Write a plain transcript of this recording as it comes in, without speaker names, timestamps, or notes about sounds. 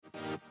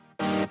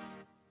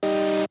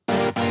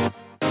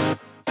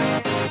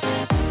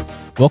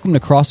Welcome to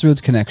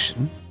Crossroads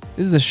Connection.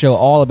 This is a show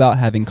all about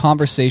having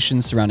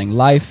conversations surrounding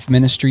life,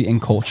 ministry,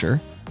 and culture.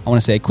 I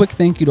want to say a quick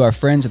thank you to our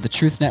friends at the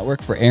Truth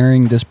Network for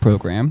airing this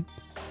program.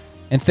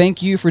 And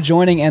thank you for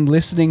joining and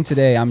listening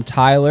today. I'm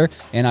Tyler,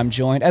 and I'm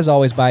joined, as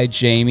always, by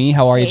Jamie.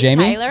 How are you,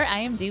 Jamie? Hey, Tyler. I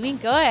am doing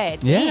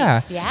good.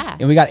 Yeah. Thanks. Yeah.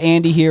 And we got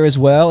Andy here as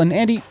well. And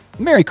Andy,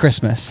 Merry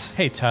Christmas.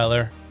 Hey,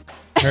 Tyler.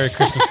 Merry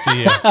Christmas to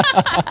you.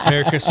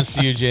 Merry Christmas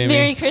to you, Jamie.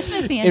 Merry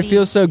Christmas, Andy. It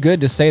feels so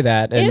good to say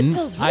that. It And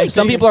feels really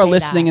some good people to are say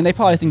listening, that. and they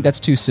probably think that's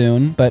too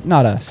soon, but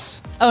not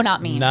us. Oh,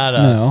 not me. Not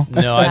us.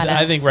 No, Not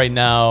I us. think right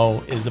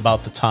now is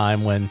about the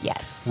time when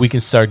Yes. we can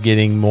start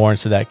getting more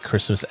into that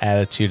Christmas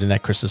attitude and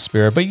that Christmas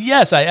spirit. But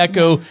yes, I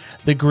echo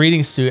the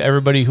greetings to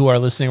everybody who are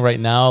listening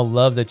right now.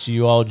 Love that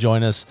you all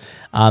join us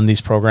on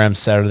these programs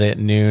Saturday at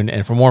noon.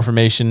 And for more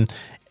information,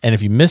 and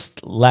if you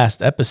missed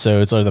last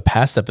episodes or the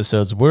past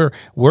episodes, we're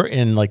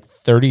in like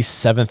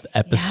 37th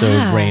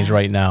episode range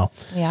right now.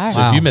 We are.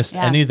 So if you missed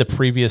any of the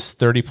previous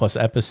 30 plus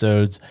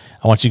episodes,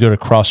 I want you to go to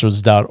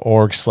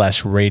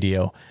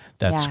crossroads.org/radio.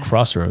 That's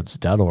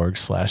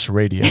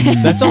crossroads.org/radio.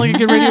 That sound like a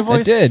good radio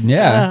voice? It did,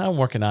 yeah. I'm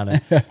working on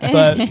it.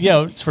 But,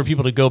 it's for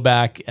people to go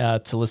back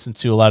to listen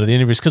to a lot of the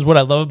interviews. Because what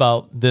I love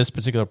about this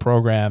particular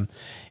program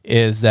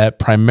is that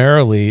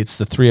primarily it's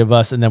the three of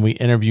us, and then we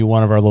interview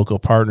one of our local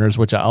partners,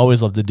 which I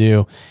always love to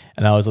do,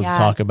 and I always love to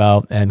talk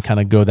about and kind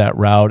of go that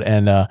route.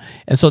 And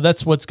so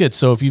that's what's good.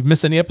 So if you've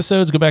missed any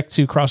episodes, go back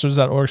to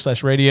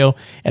crossroads.org/radio.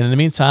 And in the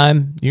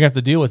meantime, you're going to have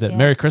to deal with it.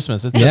 Merry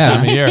Christmas. It's that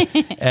time of year.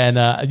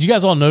 And you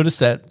guys all notice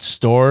that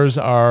stores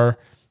are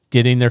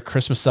getting their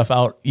Christmas stuff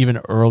out even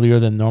earlier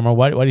than normal?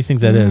 Why do you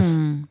think that is?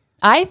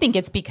 I think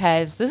it's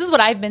because this is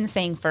what I've been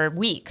saying for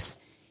weeks.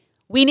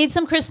 We need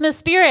some Christmas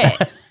spirit.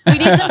 We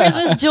need some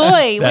Christmas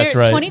joy. That's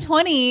right.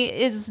 2020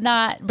 is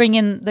not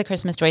bringing the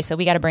Christmas joy, so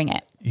we got to bring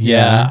it.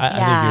 Yeah, I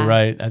think you're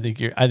right.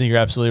 I think you're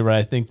absolutely right.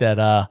 I think that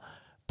I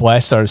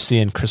started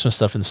seeing Christmas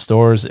stuff in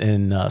stores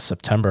in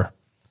September.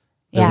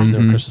 There was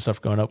Christmas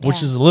stuff going up,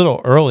 which is a little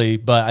early,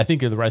 but I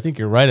think you're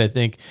right. I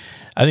think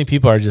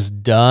people are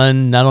just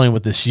done not only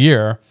with this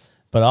year,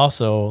 but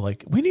also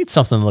like we need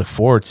something to look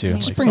forward to. It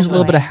just brings a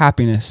little bit of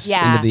happiness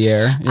into the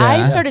air. Yeah.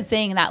 I started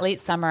saying that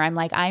late summer. I'm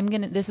like,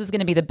 this is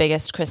gonna be the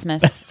biggest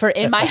Christmas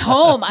in my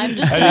home. I'm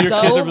just gonna go.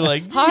 Your kids will be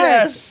like, hard.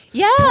 yes,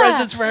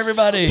 presents for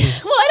everybody.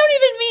 Well, I don't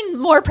even mean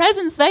more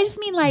presents, but I just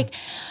mean like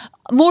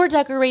more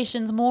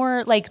decorations,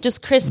 more like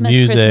just Christmas,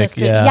 music,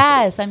 Christmas. yeah.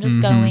 Yes, I'm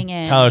just going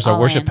in. Tyler's our all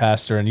worship in.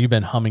 pastor, and you've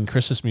been humming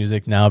Christmas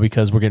music now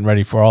because we're getting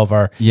ready for all of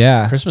our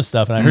Christmas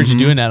stuff. And I heard you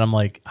doing that. I'm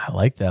like, I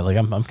like that. Like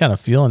I'm kind of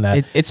feeling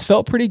that. It's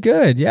felt pretty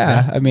good.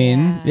 Yeah. I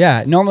mean,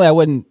 normally I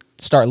wouldn't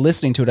start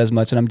listening to it as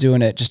much, and I'm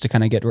doing it just to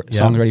kind of get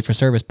songs ready for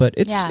service, but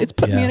it's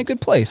putting me in a good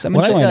place. I'm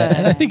enjoying it.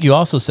 And I think you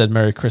also said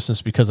Merry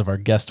Christmas because of our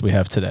guest we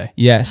have today.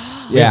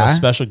 Yes. We have a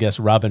special guest,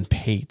 Robin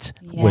Pate,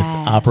 with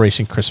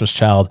Operation Christmas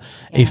Child,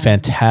 a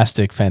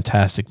fantastic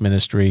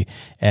ministry.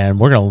 And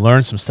we're going to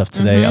learn some stuff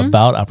today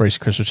about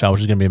Operation Christmas Child,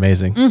 which is going to be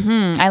amazing.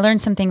 I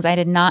learned some things I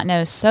did not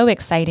know. So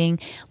exciting.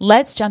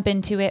 Let's jump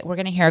into it. We're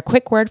going to hear a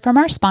quick word from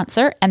our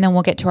sponsor, and then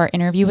we'll get to our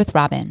interview with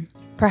Robin.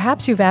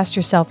 Perhaps you've asked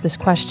yourself this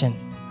question.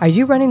 Are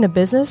you running the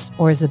business,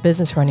 or is the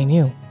business running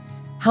you?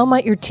 How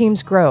might your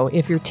teams grow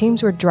if your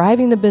teams were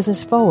driving the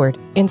business forward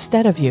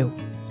instead of you?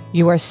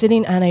 You are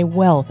sitting on a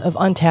wealth of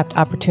untapped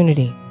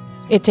opportunity.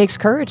 It takes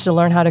courage to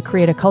learn how to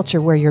create a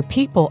culture where your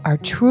people are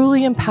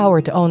truly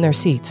empowered to own their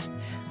seats.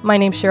 My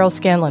name's Cheryl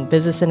Scanlon,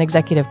 business and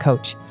executive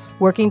coach.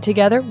 Working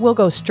together, we'll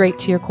go straight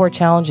to your core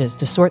challenges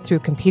to sort through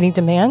competing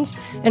demands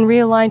and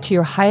realign to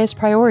your highest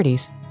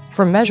priorities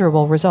for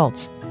measurable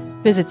results.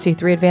 Visit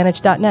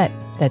c3advantage.net.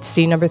 That's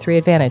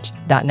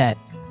c3advantage.net.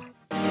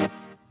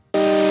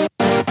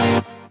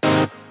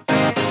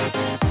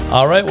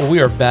 All right, well,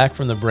 we are back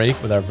from the break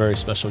with our very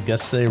special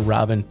guest today,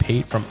 Robin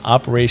Pate from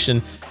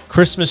Operation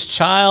Christmas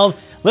Child.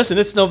 Listen,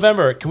 it's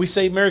November. Can we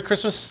say Merry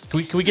Christmas?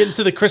 Can we get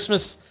into the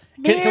Christmas?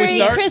 Can we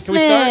start?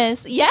 Christmas. Can we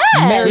start? Yes.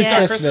 Merry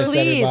Christmas,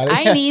 please.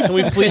 everybody. I need Can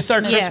we some please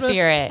start Christmas Christmas?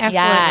 spirit.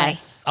 Absolutely.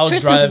 Yes.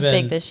 Christmas is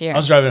big this year. I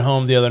was driving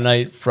home the other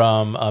night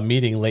from a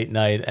meeting late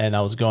night, and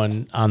I was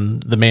going on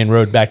the main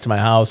road back to my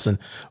house, and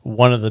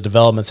one of the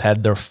developments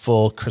had their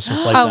full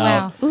Christmas lights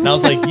out. And I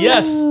was like,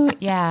 yes,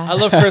 Yeah. I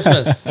love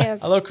Christmas.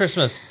 Yes. I love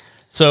Christmas.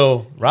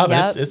 So, Robin,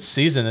 Yep. it's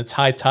season. It's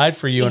high tide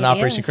for you in It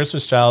Operation is.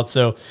 Christmas Child.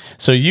 So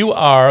you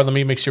are, let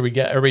me make sure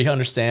everybody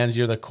understands,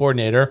 you're the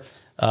coordinator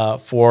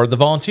for the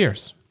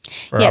volunteers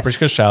for Yes. Operation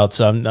Christmas Child.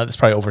 So that's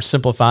probably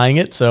oversimplifying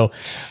it. So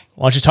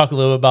why don't you talk a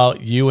little bit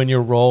about you and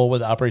your role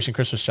with Operation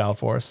Christmas Child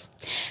for us?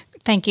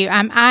 Thank you.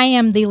 I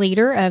am the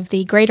leader of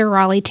the Greater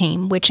Raleigh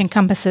team, which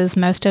encompasses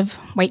most of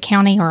Wake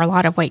County, or a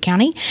lot of Wake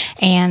County,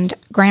 and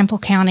Granville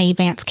County,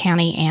 Vance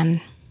County,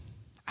 and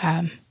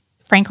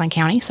Franklin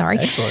County. Sorry.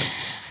 Excellent.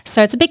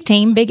 So it's a big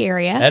team, big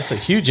area. That's a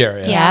huge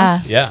area.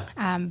 Yeah.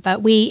 Yeah.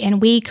 But we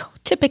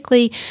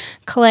typically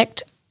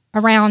collect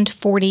around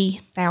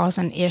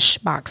 40,000-ish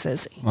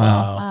boxes.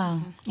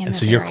 Wow. In And this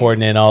so you're area.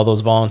 coordinating all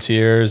those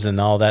volunteers and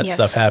all that Yes.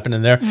 stuff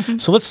happening there.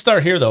 So let's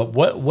start here, though.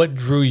 What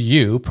drew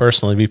you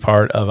personally to be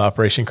part of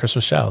Operation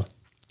Christmas Child?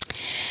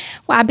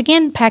 Well, I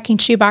began packing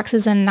shoe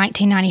boxes in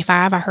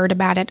 1995. I heard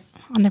about it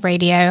on the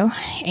radio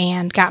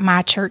and got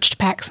my church to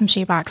pack some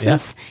shoe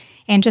boxes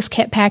and just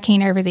kept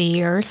packing over the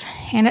years.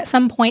 And at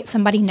some point,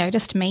 somebody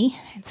noticed me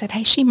and said,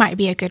 hey, she might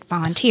be a good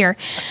volunteer.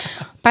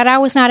 But I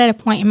was not at a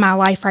point in my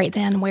life right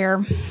then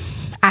where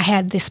I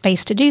had the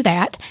space to do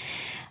that.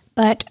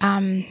 But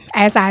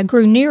as I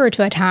grew nearer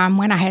to a time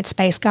when I had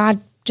space, God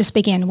just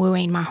began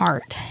wooing my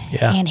heart.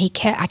 Yeah. And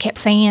I kept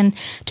saying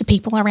to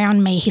people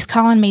around me, he's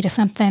calling me to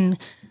something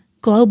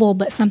global,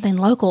 but something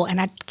local.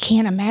 And I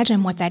can't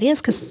imagine what that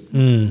is, because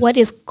what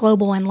is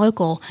global and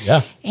local?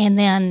 Yeah. And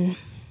then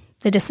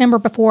the December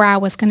before I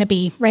was going to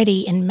be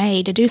ready in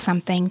May to do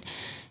something,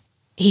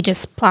 he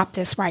just plopped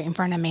this right in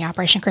front of me,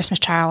 Operation Christmas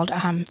Child,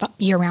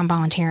 year-round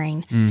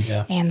volunteering.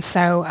 Yeah. And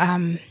so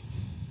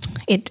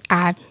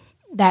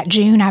that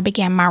June, I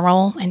began my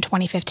role in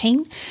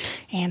 2015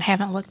 and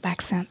haven't looked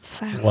back since.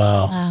 So.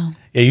 Wow.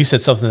 Yeah, you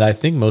said something that I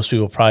think most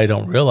people probably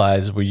don't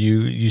realize, where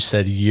you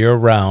said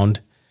year-round.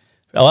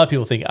 A lot of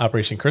people think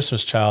Operation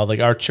Christmas Child,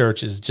 like our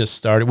church is just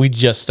started. We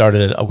just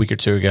started it a week or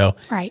two ago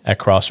at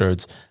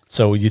Crossroads.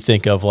 So you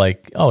think of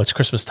like, oh, it's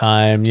Christmas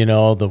time,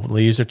 the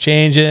leaves are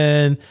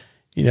changing,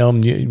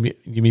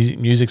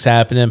 music's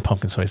happening,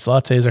 pumpkin spice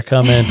lattes are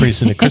coming, pretty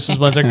soon the Christmas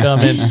ones are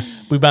coming.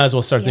 We might as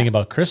well start thinking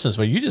about Christmas.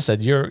 But you just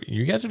said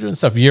you guys are doing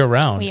stuff year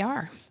round. We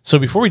are. So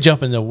before we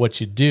jump into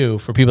what you do,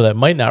 for people that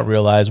might not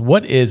realize,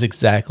 what is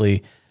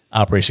exactly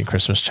Operation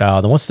Christmas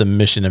Child, and what's the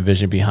mission and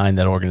vision behind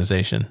that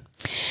organization?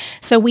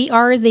 So we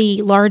are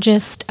the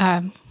largest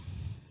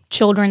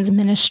children's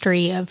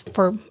ministry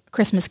for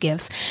Christmas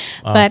gifts.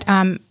 Wow. But,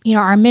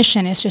 our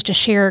mission is just to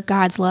share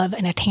God's love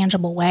in a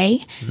tangible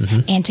way,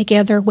 and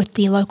together with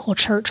the local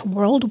church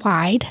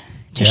worldwide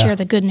to share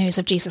the good news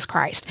of Jesus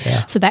Christ.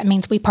 Yeah. So that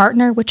means we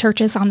partner with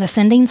churches on the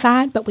sending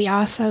side, but we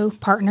also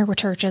partner with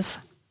churches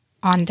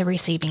on the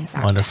receiving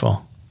side.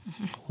 Wonderful.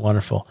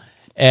 Wonderful.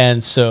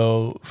 And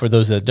so for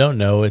those that don't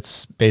know,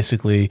 it's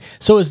basically,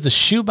 so is the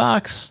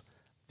shoebox,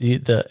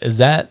 is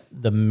that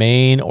the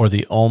main or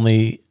the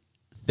only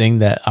thing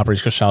that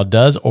Operation Christmas Child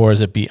does, or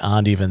is it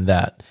beyond even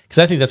that? Because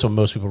I think that's what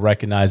most people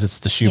recognize. It's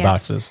the shoe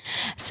boxes.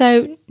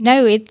 So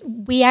no,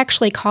 we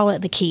actually call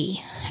it the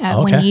key.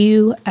 When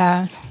you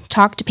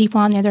talk to people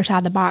on the other side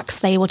of the box,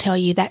 they will tell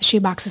you that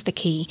shoebox is the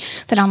key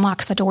that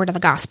unlocks the door to the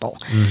gospel.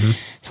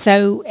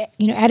 So,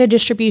 at a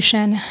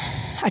distribution,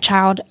 a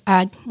child,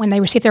 when they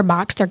receive their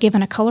box, they're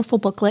given a colorful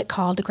booklet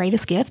called The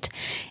Greatest Gift.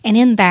 And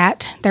in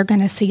that, they're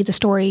going to see the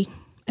story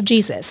of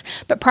Jesus.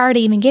 But prior to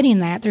even getting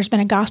that, there's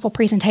been a gospel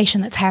presentation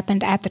that's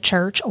happened at the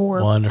church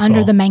or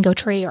under the mango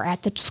tree or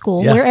at the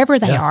school, wherever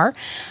they are.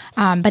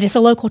 But it's a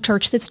local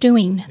church that's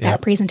doing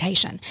that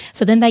presentation.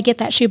 So then they get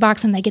that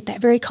shoebox and they get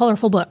that very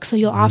colorful book. So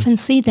you'll often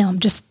see them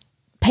just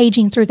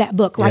paging through that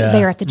book right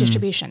there at the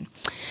distribution.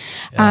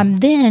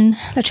 Then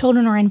the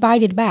children are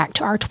invited back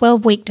to our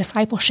 12-week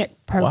discipleship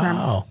program.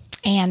 Wow.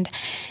 And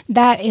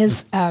that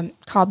is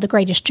called The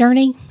Greatest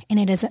Journey,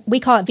 and we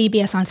call it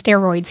VBS on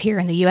steroids here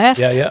in the U.S.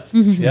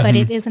 But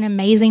it is an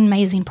amazing,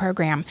 amazing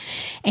program.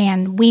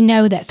 And we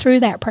know that through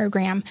that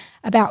program,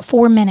 about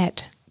 4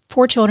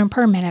 children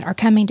per minute are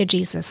coming to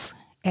Jesus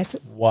to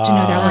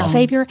know their Lord and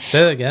Savior.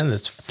 Say that again.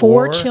 It's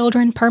 4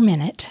 children per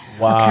minute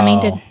are coming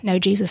to know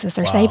Jesus as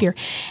their Savior.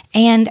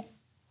 And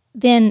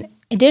then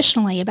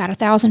additionally, about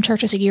 1,000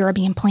 churches a year are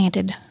being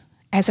planted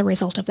as a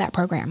result of that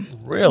program.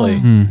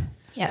 Really?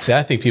 Yes. See,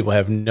 I think people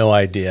have no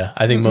idea.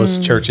 I think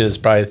most churches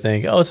probably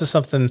think, oh, this is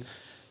something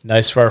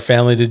nice for our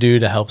family to do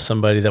to help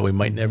somebody that we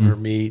might never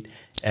meet.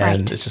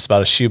 And it's just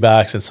about a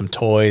shoebox and some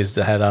toys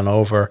to head on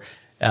over.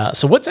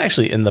 So what's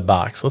actually in the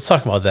box? Let's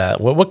talk about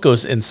that. What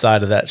goes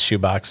inside of that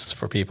shoebox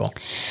for people?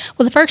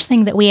 Well, the first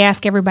thing that we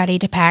ask everybody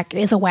to pack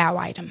is a wow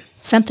item.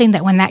 Something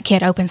that when that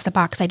kid opens the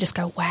box, they just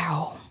go,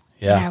 wow.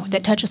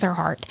 That touches their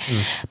heart.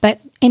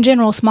 But in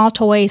general, small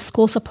toys,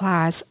 school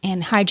supplies,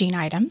 and hygiene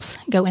items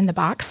go in the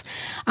box.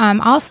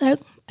 Also,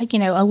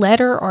 a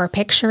letter or a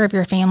picture of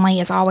your family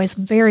is always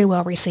very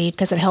well received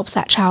because it helps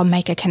that child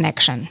make a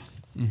connection.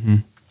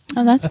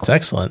 Oh, that's cool.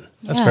 Excellent.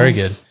 That's very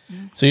good.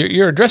 So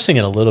you're addressing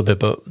it a little bit,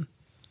 but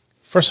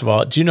first of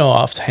all, do you know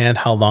offhand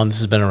how long this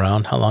has been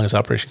around? How long has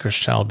Operation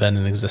Christmas Child been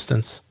in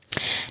existence?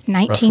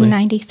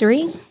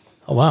 1993. Roughly?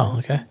 Oh, wow.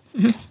 Okay.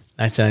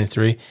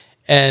 1993.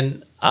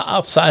 And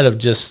outside of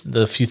just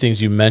the few things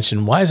you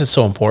mentioned, why is it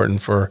so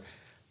important for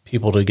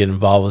people to get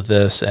involved with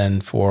this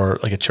and for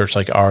like a church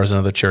like ours and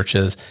other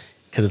churches?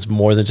 Because it's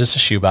more than just a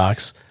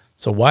shoebox.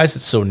 So why is it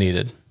so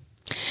needed?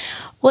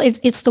 Well,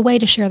 it's the way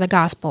to share the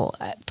gospel.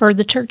 For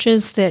the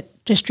churches that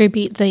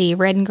distribute the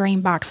red and green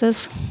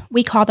boxes,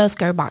 we call those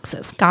go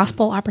boxes,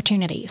 gospel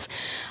opportunities.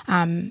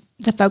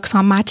 The folks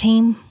on my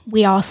team,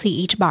 we all see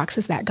each box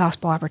as that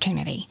gospel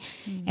opportunity.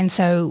 And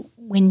so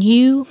when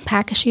you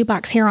pack a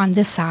shoebox here on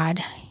this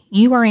side,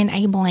 you are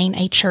enabling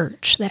a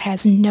church that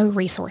has no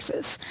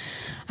resources,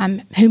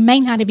 who may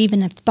not have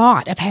even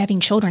thought of having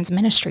children's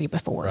ministry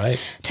before,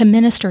 to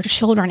minister to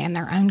children in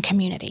their own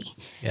community.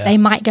 They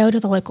might go to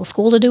the local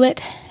school to do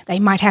it. They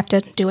might have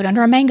to do it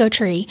under a mango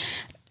tree.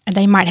 And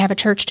they might have a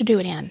church to do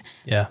it in.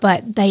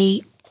 But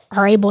they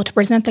are able to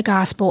present the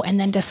gospel and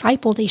then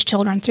disciple these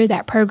children through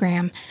that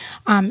program.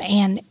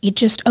 And it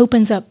just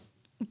opens up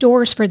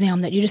doors for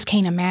them that you just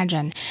can't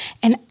imagine.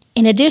 And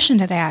in addition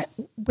to that,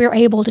 we're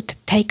able to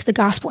take the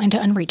gospel into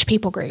unreached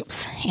people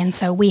groups. And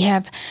so we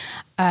have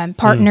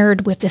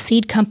partnered with the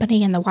Seed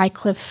Company and the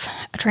Wycliffe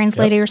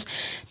translators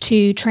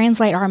to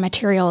translate our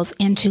materials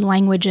into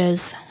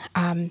languages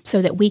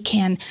so that we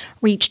can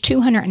reach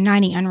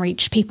 290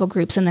 unreached people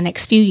groups in the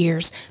next few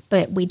years,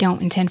 but we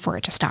don't intend for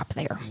it to stop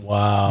there.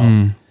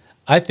 Wow.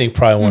 I think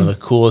probably one of the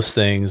coolest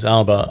things, I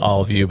don't know about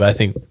all of you, but I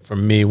think for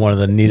me, one of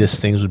the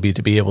neatest things would be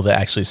to be able to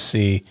actually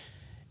see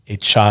a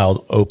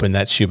child open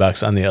that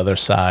shoebox on the other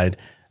side.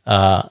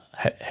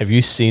 Have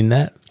you seen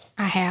that?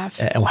 I have.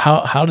 And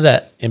how did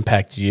that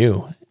impact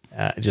you,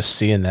 just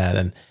seeing that?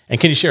 And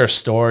can you share a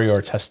story or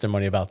a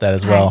testimony about that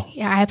as well?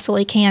 I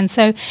absolutely can.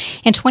 So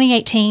in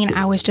 2018,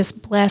 I was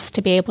just blessed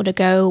to be able to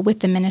go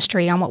with the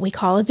ministry on what we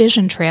call a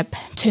vision trip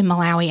to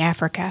Malawi,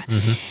 Africa.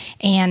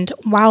 And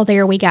while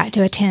there, we got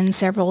to attend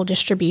several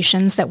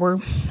distributions that were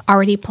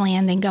already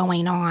planned and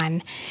going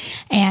on.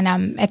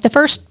 And at the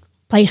first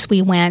place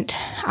we went,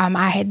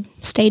 I had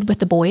stayed with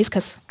the boys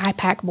because I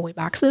pack boy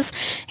boxes.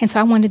 And so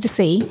I wanted to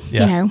see,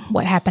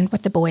 what happened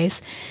with the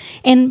boys.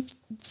 And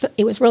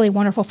it was really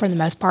wonderful for the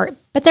most part.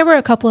 But there were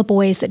a couple of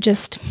boys that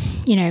just,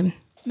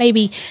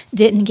 maybe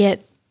didn't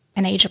get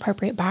an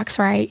age-appropriate box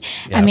right.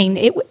 Yeah. I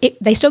mean,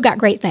 they still got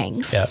great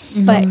things. Yeah.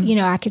 But,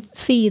 I could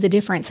see the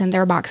difference in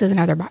their boxes and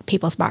other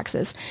people's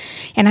boxes.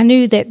 And I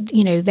knew that,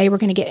 they were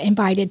going to get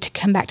invited to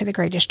come back to the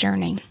Greatest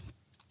Journey.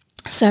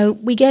 So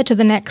we go to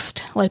the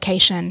next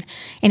location,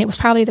 and it was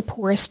probably the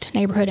poorest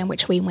neighborhood in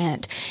which we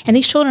went. And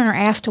these children are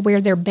asked to wear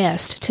their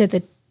best to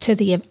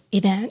the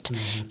event,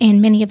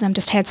 and many of them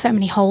just had so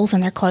many holes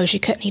in their clothes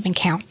you couldn't even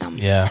count them.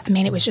 Yeah. I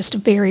mean, it was just a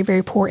very,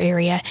 very poor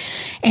area.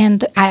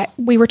 And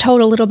we were told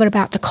a little bit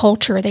about the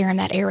culture there in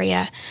that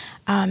area,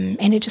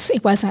 and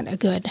it wasn't a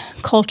good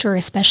culture,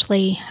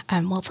 especially,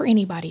 for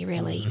anybody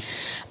really.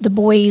 The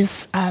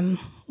boys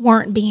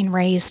weren't being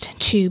raised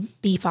to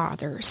be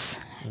fathers.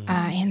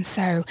 And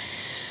so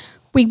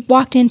we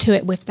walked into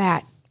it with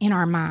that in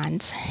our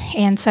minds.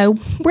 And so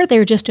we're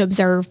there just to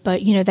observe,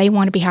 but, they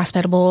want to be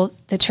hospitable,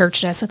 the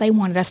church does, so they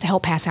wanted us to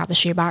help pass out the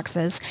shoe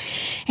boxes.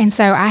 And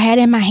so I had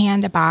in my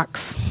hand a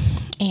box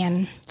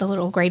and the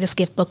little greatest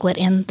gift booklet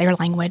in their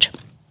language.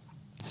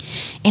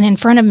 And in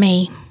front of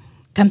me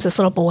comes this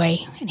little boy,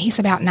 and he's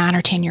about 9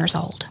 or 10 years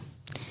old.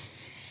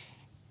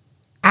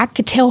 I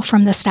could tell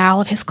from the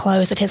style of his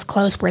clothes that his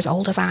clothes were as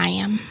old as I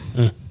am.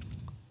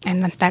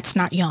 And that's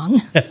not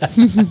young.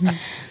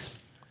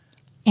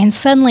 And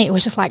suddenly it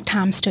was just like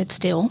time stood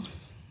still.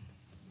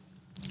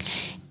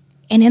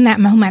 And in that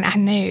moment, I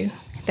knew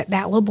that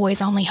little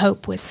boy's only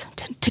hope was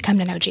to come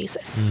to know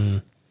Jesus.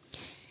 And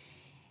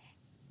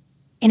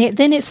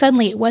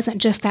it wasn't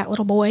just that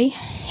little boy.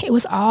 It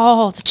was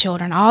all the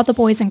children, all the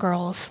boys and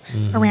girls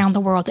around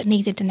the world that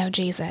needed to know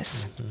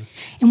Jesus.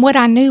 And what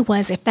I knew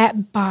was if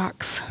that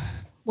box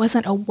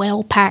wasn't a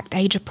well-packed,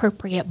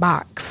 age-appropriate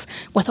box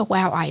with a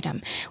wow item,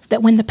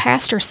 that when the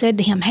pastor said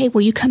to him, hey,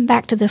 will you come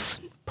back to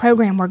this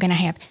program we're going to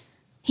have,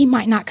 he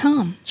might not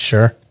come.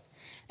 Sure.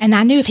 And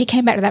I knew if he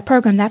came back to that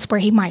program, that's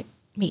where he might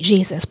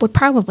would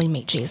probably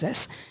meet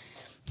Jesus.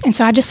 And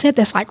so I just said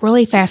this like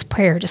really fast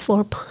prayer, just,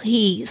 Lord,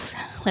 please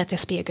let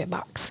this be a good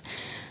box.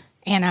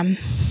 And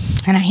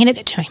I handed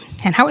it to him.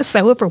 And I was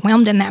so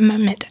overwhelmed in that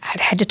moment,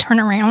 I had to turn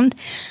around,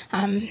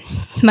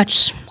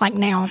 much like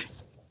now.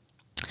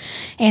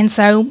 And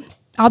so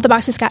all the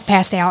boxes got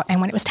passed out,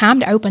 and when it was time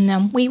to open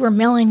them, we were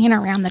milling in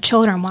around the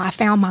children while I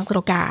found my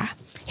little guy.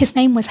 His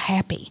name was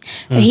Happy,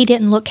 but he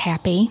didn't look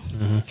happy.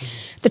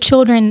 The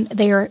children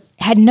there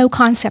had no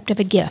concept of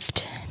a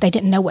gift. They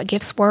didn't know what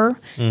gifts were,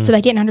 so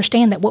they didn't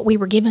understand that what we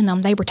were giving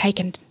them, they were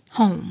taking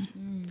home.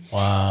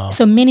 Wow.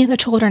 So many of the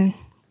children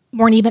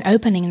weren't even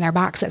opening their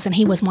boxes, and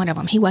he was one of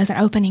them. He wasn't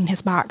opening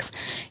his box.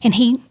 And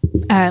he,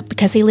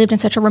 because he lived in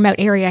such a remote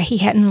area, he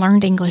hadn't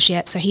learned English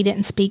yet, so he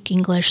didn't speak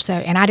English,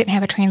 and I didn't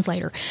have a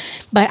translator.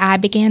 But I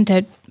began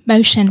to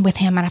motion with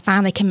him, and I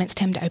finally convinced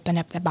him to open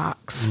up the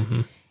box.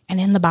 And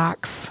in the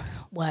box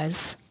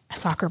was a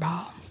soccer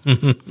ball.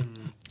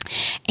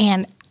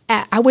 And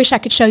I wish I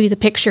could show you the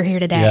picture here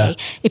today.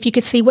 Yeah. If you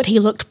could see what he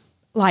looked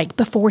like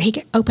before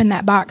he opened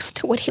that box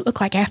to what he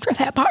looked like after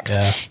that box.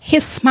 Yeah.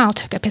 His smile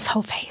took up his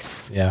whole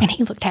face, and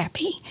he looked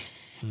happy.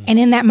 And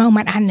in that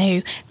moment, I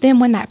knew. Then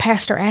when that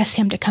pastor asked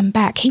him to come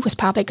back, he was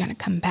probably going to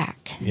come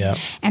back. Yeah.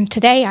 And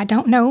today, I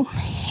don't know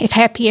if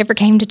Happy ever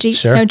came to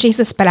know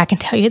Jesus, but I can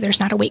tell you there's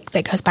not a week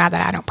that goes by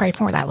that I don't pray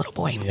for that little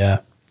boy. Yeah.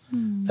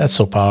 That's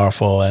so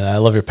powerful, and I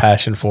love your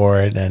passion for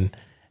it, and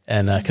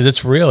because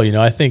it's real,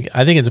 I think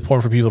it's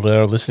important for people that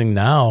are listening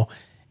now,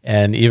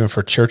 and even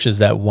for churches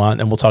that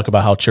want, and we'll talk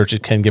about how churches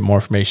can get more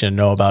information and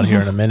know about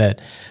here in a minute,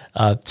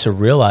 to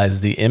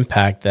realize the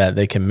impact that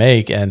they can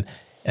make, and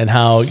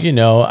how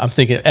I'm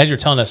thinking as you're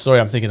telling that story,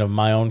 I'm thinking of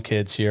my own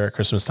kids here at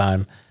Christmas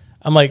time.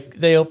 I'm like,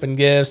 they open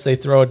gifts, they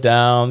throw it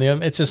down,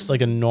 it's just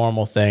like a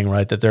normal thing,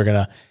 right? That they're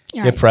gonna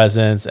get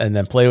presents and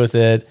then play with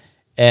it.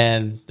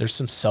 And there's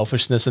some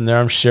selfishness in there,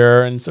 I'm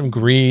sure, and some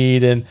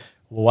greed, and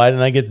why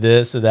didn't I get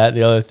this or that and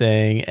the other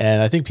thing?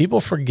 And I think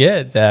people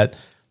forget that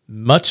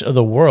much of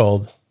the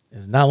world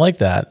is not like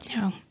that.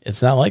 Yeah.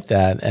 It's not like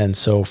that. And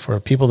so for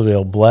people to be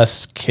able to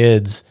bless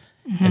kids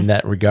in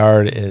that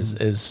regard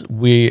is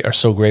we are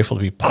so grateful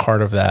to be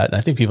part of that. And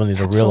I think people need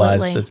to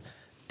realize Absolutely. the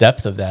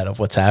depth of that, of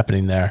what's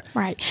happening there.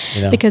 Right.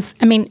 You know? Because,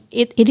 I mean,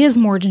 it is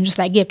more than just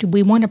that gift.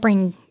 We want to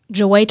bring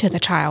joy to the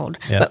child,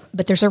 Yeah.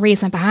 but there's a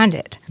reason behind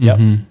it. Yep.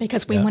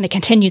 Because we want to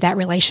continue that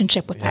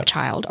relationship with that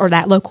child, or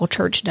that local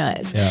church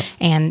does, Yep.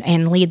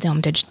 and lead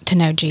them to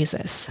know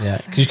Jesus. Yeah.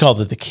 So- Because you called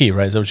it the key,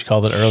 right? Is that what you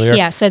called it earlier?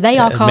 Yeah, so they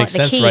all call it makes the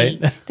sense, key,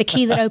 right? the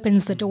key that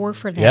opens the door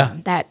for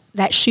them. Yeah.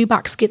 That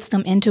shoebox gets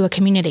them into a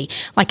community.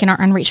 Like in our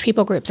unreached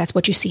people groups, that's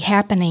what you see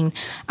happening.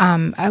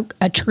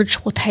 A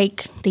church will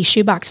take these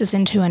shoeboxes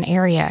into an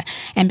area,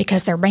 and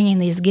because they're bringing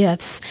these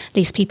gifts,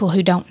 these people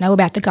who don't know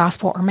about the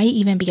gospel or may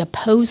even be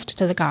opposed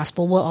to the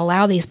gospel will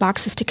allow these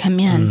boxes to come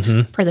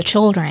in for the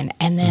children,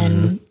 and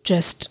then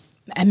just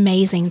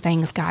amazing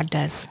things God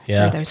does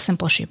Yeah. through those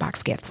simple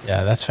shoebox gifts.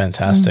 Yeah, that's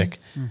fantastic.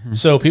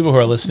 So people who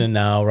are listening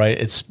now, right?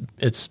 It's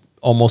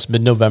almost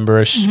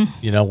mid-November-ish,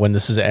 when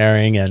this is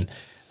airing, and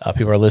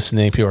people are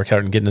listening. People are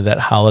starting to get into that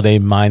holiday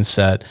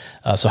mindset.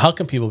 So how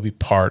can people be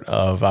part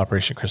of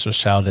Operation Christmas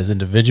Child as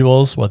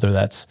individuals, whether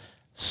that's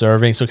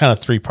serving? So kind of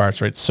three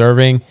parts, right?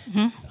 Serving,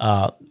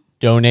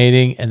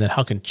 donating, and then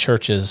how can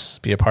churches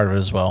be a part of it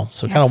as well?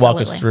 So kind of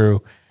walk us Absolutely.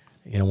 through,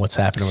 what's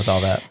happening with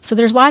all that. So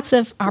there's lots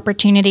of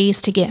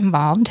opportunities to get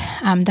involved.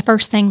 The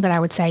first thing that I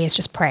would say is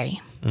just pray.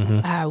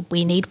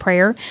 We need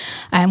prayer.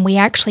 We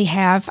actually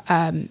have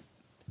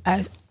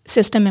a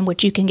system in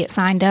which you can get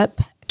signed up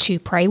to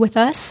pray with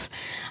us.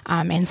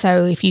 And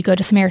so if you go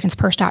to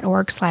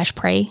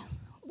SamaritansPurse.org/pray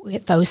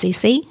with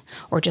OCC,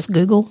 or just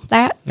Google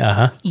that,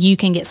 you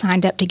can get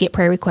signed up to get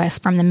prayer requests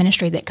from the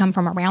ministry that come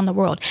from around the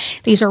world.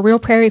 These are real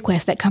prayer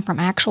requests that come from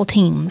actual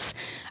teams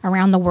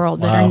around the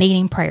world that are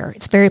needing prayer.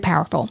 It's very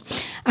powerful.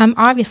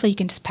 Obviously, you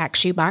can just pack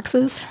shoe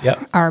boxes,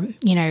 Yep. or,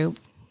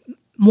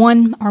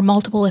 one or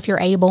multiple if you're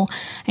able.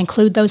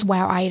 Include those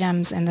WOW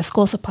items and the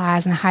school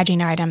supplies and the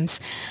hygiene items,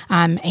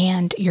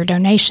 and your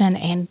donation,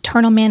 and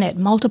turn them in at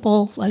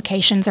multiple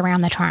locations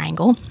around the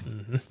triangle.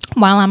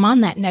 While I'm on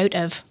that note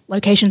of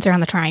locations around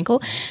the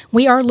triangle,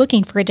 we are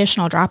looking for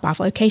additional drop-off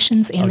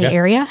locations in the Okay.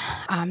 area.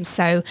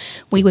 So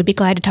we would be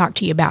glad to talk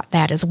to you about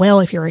that as well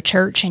if you're a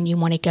church and you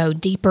want to go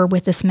deeper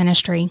with this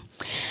ministry.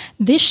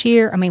 This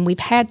year, we've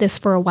had this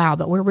for a while,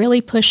 but we're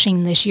really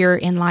pushing this year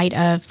in light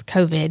of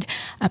COVID,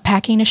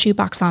 packing a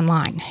shoebox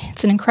online.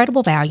 It's an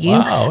incredible value.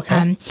 Wow,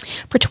 okay.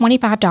 For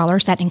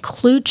 $25, that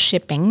includes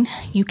shipping.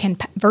 You can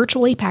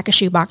virtually pack a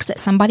shoebox that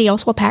somebody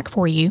else will pack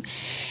for you,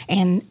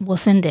 and we'll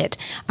send it.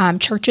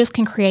 Churches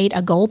can create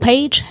a goal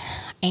page,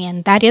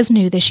 and that is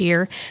new this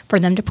year, for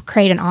them to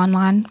create an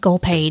online goal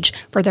page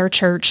for their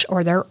church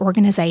or their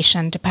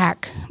organization to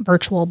pack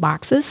virtual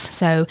boxes.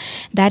 So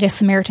that is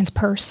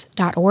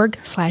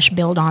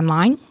SamaritansPurse.org/build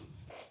online.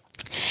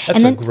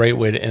 That's then- a great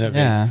way to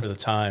innovate Yeah. for the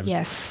time.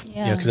 Yes.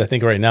 Because I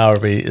think right now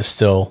everybody is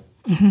still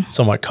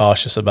somewhat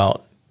cautious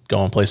about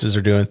going places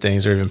or doing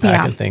things or even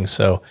packing Yeah. things.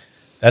 So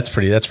that's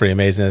pretty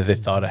amazing that they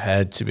thought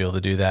ahead to be able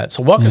to do that.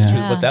 So walk us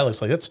through what that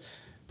looks like. That's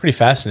pretty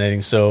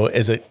fascinating. So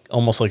is it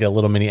almost like a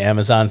little mini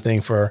Amazon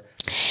thing for?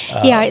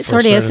 Yeah, it for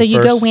sort of is. So you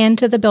Samaritan's go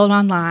into the Build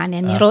Online,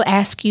 and it'll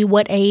ask you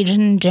what age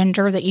and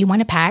gender that you want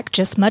to pack,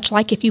 just much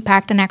like if you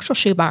packed an actual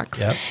shoebox.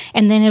 Yep.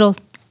 And then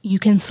you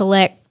can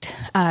select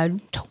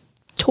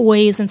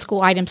toys and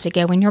school items to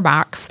go in your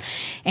box.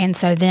 And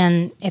so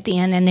then at the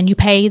end, and then you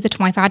pay the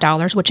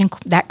 $25, which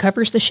that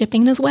covers the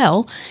shipping as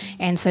well.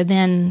 And so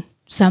then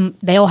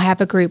they'll have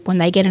a group, when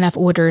they get enough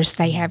orders,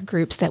 they have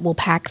groups that will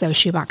pack those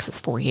shoe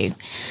boxes for you.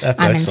 That's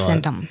and excellent.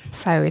 send them.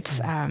 So it's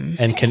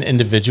And can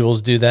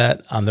individuals do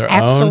that on their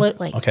own?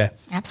 Absolutely. Okay. So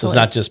Absolutely. it's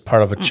not just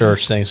part of a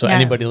church thing. So No.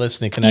 anybody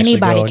listening can actually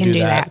anybody go and can do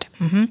that.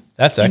 Mm-hmm.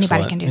 That's excellent.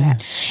 Anybody can do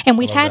that. And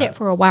we've had that. it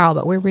for a while,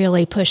 but we're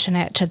really pushing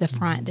it to the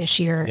front this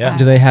year. Yeah.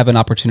 Do they have an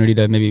opportunity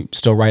to maybe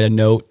still write a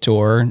note,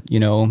 or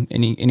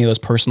any of those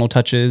personal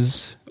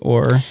touches,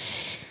 or?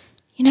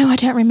 I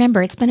don't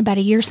remember. It's been about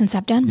a year since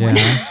I've done one.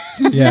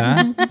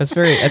 Yeah, that's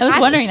very. I was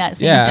wondering that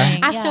same yeah.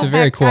 thing. I yeah. still It's a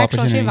very pack cool actual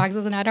opportunity. shoe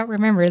boxes, and I don't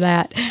remember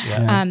that.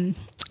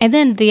 And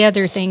then the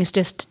other things,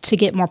 just to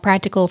get more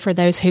practical for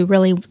those who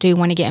really do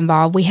want to get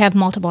involved, we have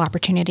multiple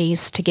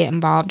opportunities to get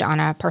involved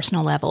on a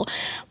personal level.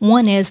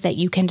 One is that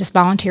you can just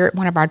volunteer at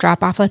one of our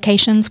drop-off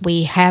locations.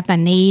 We have a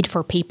need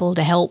for people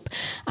to help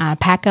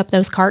pack up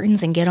those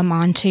cartons and get them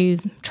onto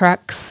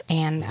trucks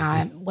and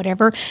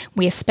whatever.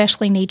 We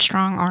especially need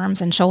strong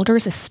arms and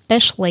shoulders,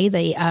 especially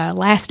the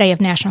last day of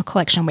National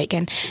Collection Week.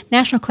 And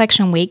National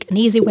Collection Week, an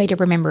easy way to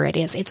remember it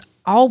is it's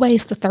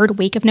always the third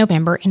week of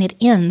November, and it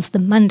ends the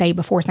Monday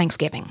before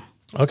Thanksgiving.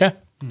 Okay.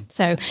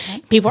 So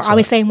people are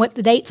always saying what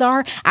the dates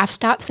are. I've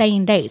stopped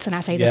saying dates, and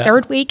I say the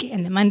third week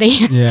and the Monday.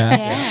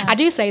 Yeah. I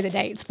do say the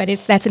dates, but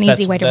that's an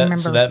easy way to remember.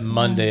 So that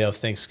Monday of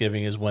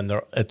Thanksgiving is when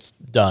it's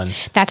done.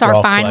 That's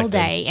our final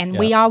day, and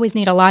we always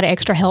need a lot of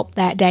extra help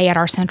that day at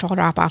our central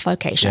drop-off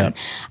location.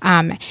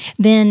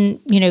 Then,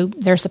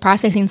 there's the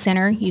processing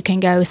center. You can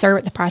go serve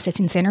at the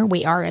processing center.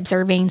 We are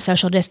observing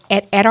social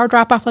distance at our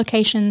drop-off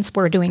locations.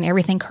 We're doing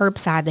everything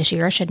curbside this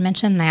year. I should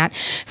mention that.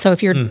 So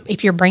if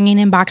you're bringing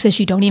in boxes,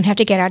 you don't even have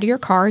to get out of your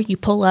car. You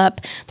pull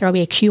up, there will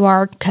be a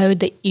QR code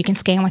that you can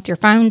scan with your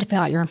phone to fill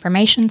out your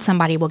information.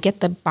 Somebody will get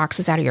the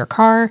boxes out of your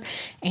car,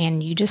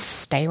 and you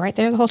just stay right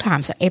there the whole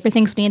time. So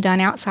everything's being done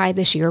outside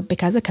this year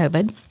because of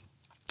COVID.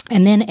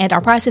 And then at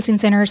our processing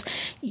centers,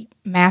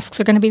 masks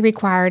are going to be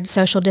required.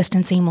 Social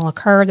distancing will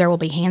occur. There will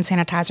be hand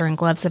sanitizer and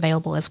gloves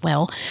available as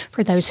well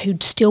for those who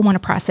still want to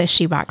process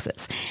shoe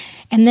boxes.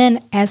 And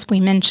then, as we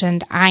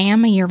mentioned, I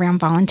am a year-round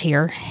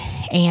volunteer,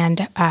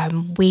 and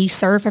we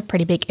serve a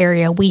pretty big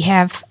area. We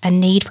have a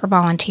need for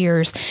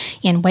volunteers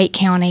in Wake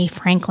County,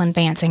 Franklin,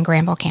 Vance, and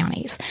Granville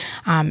counties.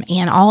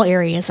 In all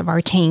areas of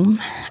our team,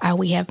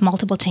 we have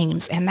multiple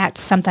teams, and that's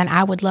something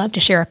I would love to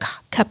share a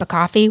cup of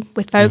coffee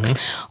with folks,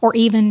 or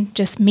even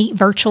just meet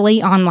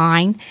virtually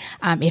online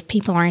if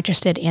people are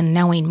interested in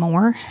knowing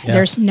more.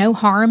 There's no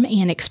harm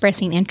in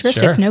expressing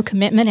interest. It's no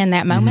commitment in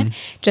that moment,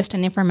 just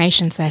an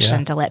information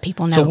session to let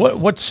people know.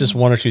 So what's just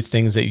one or two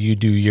things that you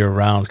do year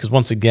round? Because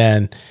once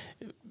again,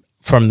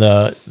 from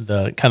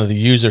the kind of the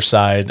user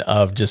side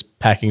of just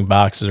packing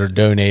boxes or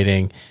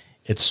donating,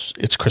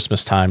 it's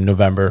Christmas time,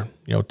 November,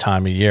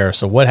 time of year.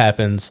 So what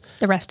happens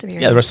the rest of the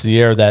year? Yeah, the rest of the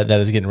year that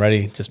is getting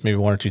ready. Just maybe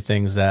one or two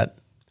things that.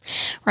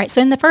 Right.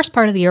 So in the first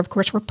part of the year, of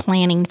course, we're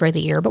planning for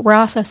the year, but we're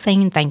also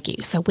saying thank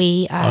you. So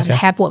we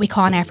have what we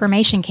call an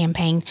affirmation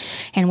campaign,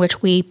 in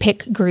which we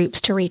pick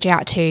groups to reach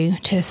out to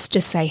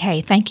just say,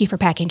 hey, thank you for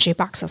packing shoe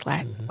boxes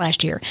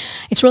last year.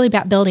 It's really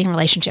about building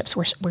relationships.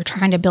 We're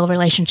trying to build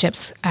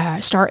relationships,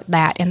 start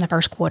that in the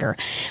first quarter.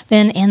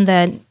 Then in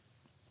the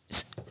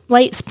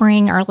late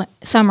spring or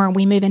summer,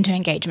 we move into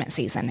engagement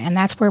season, and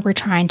that's where we're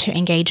trying to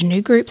engage new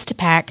groups to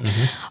pack,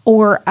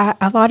 or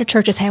a lot of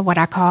churches have what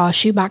I call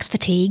shoebox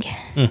fatigue,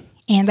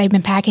 and they've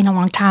been packing a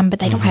long time, but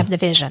they don't have the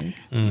vision.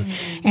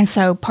 And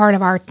so part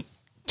of our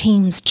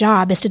team's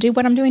job is to do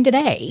what I'm doing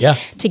today,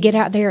 to get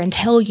out there and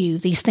tell you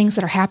these things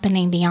that are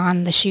happening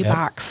beyond the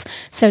shoebox,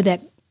 so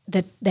that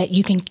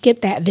you can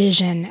get that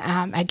vision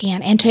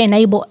again, and to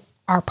enable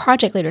our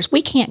project leaders.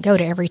 We can't go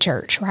to every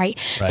church, right?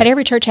 But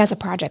every church has a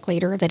project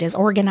leader that is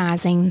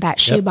organizing that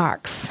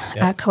shoebox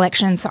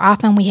collection. So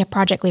often we have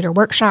project leader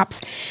workshops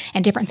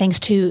and different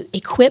things to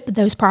equip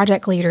those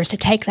project leaders to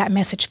take that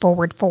message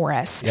forward for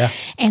us.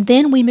 And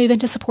then we move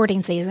into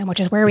supporting season,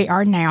 which is where we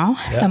are now.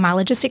 So my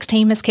logistics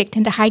team has kicked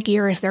into high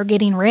gear as they're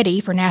getting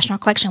ready for National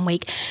Collection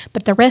Week.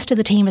 But the rest of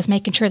the team is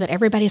making sure that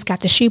everybody's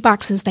got the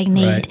shoeboxes they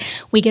need.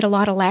 We get a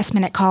lot of last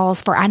minute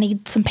calls for, I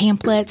need some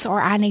pamphlets,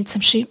 or I need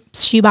some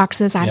shoe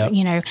boxes.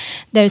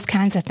 Those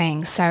kinds of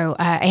things. So,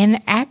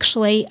 and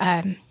actually,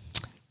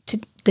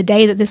 the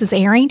day that this is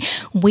airing,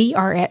 we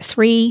are at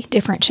 3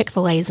 different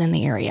Chick-fil-A's in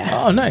the area.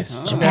 Oh,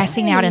 nice.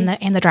 Passing out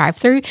in the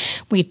drive-through.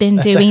 We've been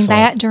doing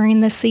that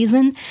during this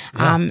season.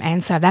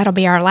 And so that'll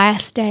be our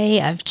last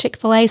day of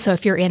Chick-fil-A. So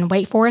if you're in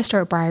Wake Forest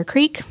or Briar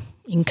Creek,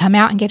 you can come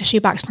out and get a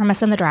shoebox from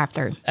us in the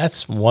drive-through.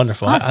 That's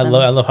wonderful. Awesome.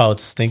 I love how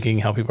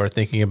people are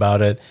thinking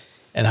about it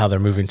and how they're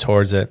moving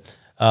towards it.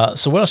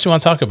 So what else do you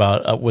want to talk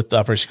about with the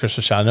Operation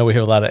Christmas Child? I know we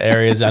have a lot of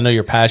areas. I know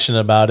you're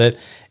passionate about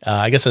it.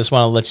 I guess I just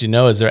want to let you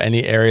know, is there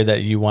any area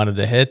that you wanted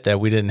to hit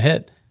that we didn't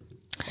hit?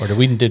 Or did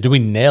we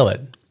nail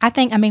it?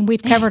 I mean,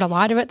 we've covered a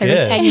lot of it.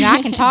 And,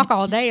 I can talk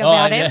all day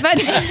about it. But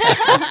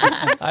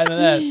I know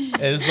that.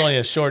 This is only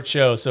a short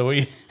show, so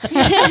we...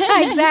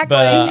 Exactly.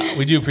 But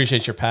we do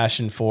appreciate your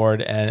passion for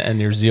it and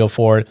your zeal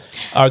for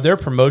it. Are there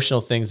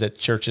promotional things that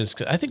churches...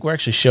 I think we're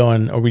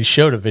actually we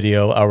showed a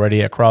video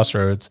already at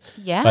Crossroads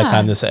by the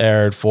time this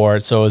aired for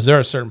it. So is there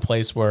a certain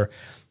place where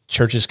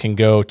churches can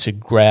go to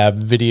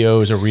grab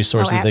videos or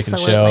resources they can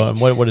show?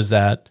 And what is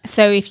that?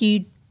 So if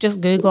you just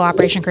Google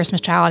Operation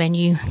Christmas Child and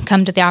you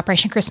come to the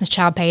Operation Christmas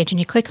Child page and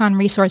you click on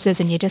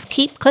resources and you just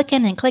keep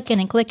clicking and clicking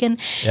and clicking,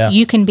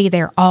 you can be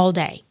there all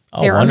day.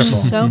 There wonderful.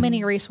 are so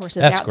many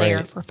resources out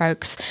there for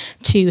folks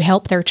to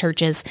help their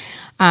churches.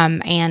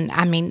 And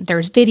I mean,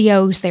 there's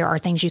videos, there are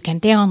things you can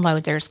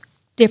download, there's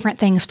different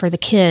things for the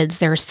kids,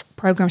 there's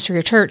programs for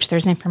your church,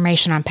 there's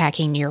information on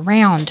packing year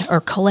round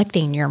or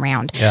collecting year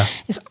round.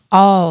 It's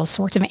all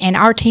sorts of, and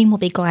our team will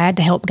be glad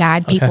to help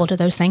guide people to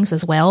those things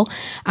as well.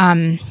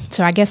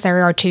 So I guess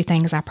there are 2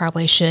 things I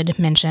probably should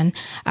mention.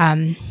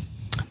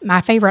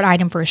 My favorite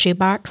item for a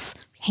shoebox,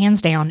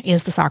 hands down,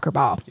 is the soccer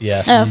ball.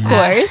 Yes, of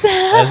course.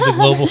 As the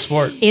global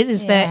sport, it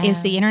is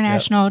the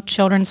international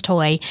children's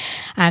toy.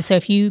 So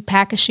if you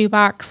pack a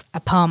shoebox, a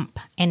pump,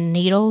 and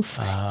needles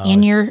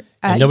in your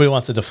and nobody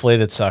wants a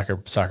deflated soccer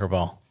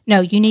ball.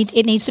 No, it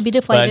needs to be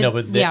But deflated. I know,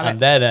 but on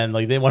that end,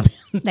 like they want to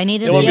they need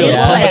to they want to be be able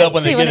to able to pump blow it it. up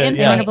when they They get want it.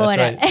 to Yeah, blow it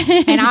that's up.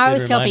 right. And I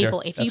always Good tell reminder.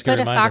 people, if That's you a good put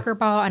a reminder. soccer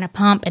ball and a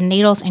pump and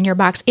needles in your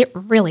box, it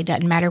really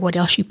doesn't matter what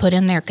else you put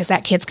in there because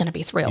that kid's going to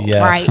be thrilled,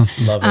 Yes, right?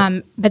 love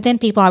it. But then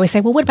people always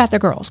say, well, what about the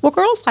girls? Well,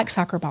 girls like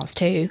soccer balls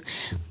too,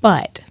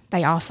 but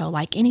they also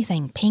like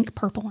anything pink,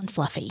 purple, and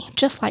fluffy,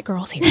 just like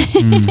girls here.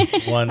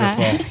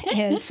 Wonderful.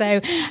 Yeah, so,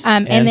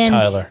 and then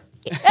Tyler.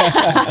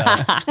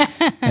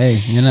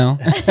 Hey, you know,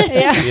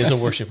 He is a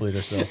worship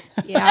leader, so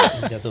yeah,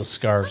 you got those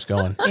scarves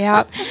going.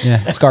 yeah.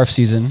 yeah, scarf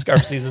season.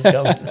 Scarf season's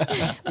going.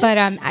 But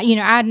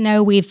I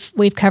know we've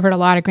covered a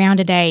lot of ground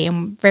today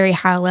and very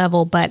high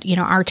level. But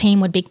our team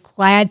would be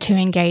glad to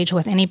engage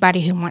with anybody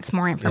who wants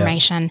more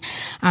information.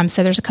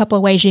 So there's a couple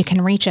of ways you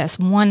can reach us.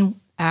 One,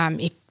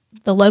 if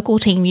the local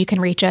team, you can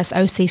reach us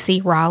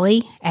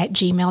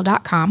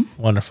occraleigh@gmail.com,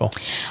 Wonderful.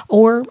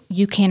 or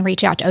you can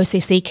reach out to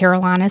OCC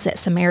Carolinas at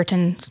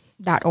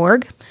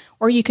Samaritan.org.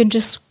 Or you can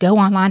just go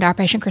online to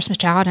Operation Christmas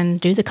Child and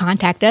do the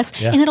contact us,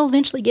 Yeah. and it'll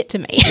eventually get to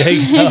me. There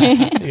you go. There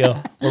you go.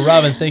 Well,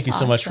 Robin, thank you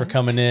so much for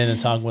coming in and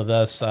talking with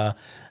us.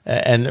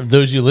 And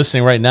those of you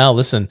listening right now,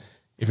 listen,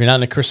 if you're not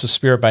in the Christmas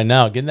spirit by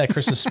now, get in that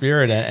Christmas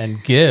spirit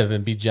and give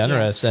and be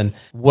generous. Yes. And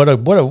what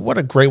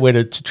a great way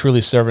to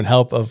truly serve and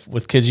help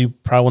with kids you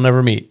probably will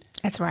never meet.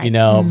 That's right.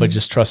 But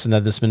just trusting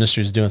that this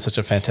ministry is doing such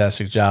a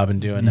fantastic job in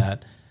doing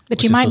that. But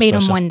which you is might so meet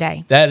them special. one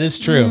day. That is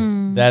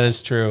true. That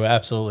is true.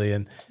 Absolutely.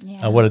 And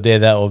what a day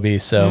that will be.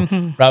 So,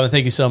 Robin,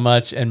 thank you so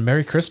much. And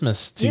Merry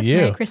Christmas to Yes, you.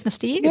 Merry Christmas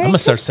to you. I'm going to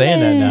start saying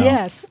that now.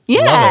 Yes.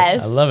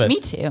 Yes. I love it. Me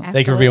too.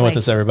 Thank you for being with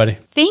us, everybody.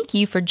 Thank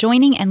you for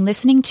joining and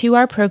listening to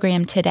our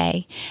program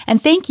today. And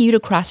thank you to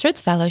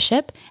Crossroads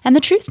Fellowship and the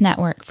Truth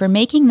Network for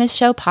making this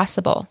show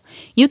possible.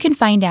 You can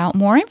find out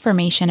more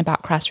information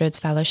about Crossroads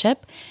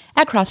Fellowship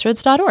at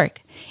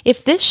crossroads.org.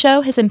 If this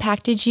show has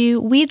impacted you,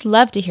 we'd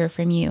love to hear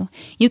from you.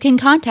 You can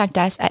contact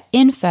us at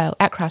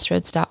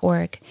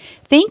info@crossroads.org.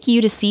 Thank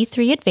you to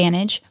C3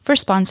 Advantage for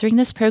sponsoring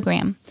this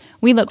program.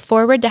 We look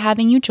forward to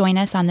having you join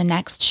us on the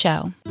next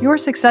show. Your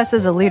success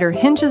as a leader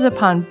hinges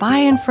upon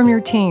buy-in from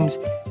your teams,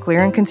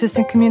 clear and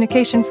consistent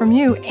communication from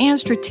you, and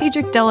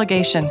strategic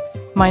delegation.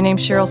 My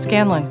name's Cheryl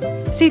Scanlon.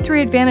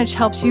 C3 Advantage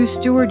helps you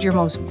steward your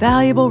most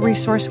valuable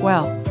resource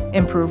well,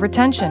 improve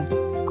retention,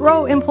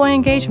 grow employee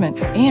engagement,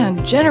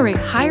 and generate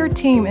higher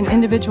team and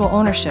individual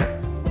ownership.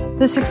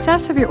 The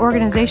success of your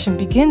organization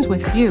begins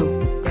with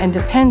you and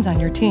depends on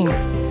your team.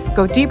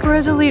 Go deeper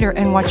as a leader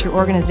and watch your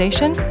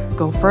organization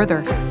go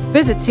further.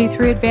 Visit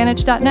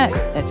c3advantage.net.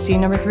 That's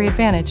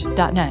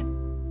C3advantage.net.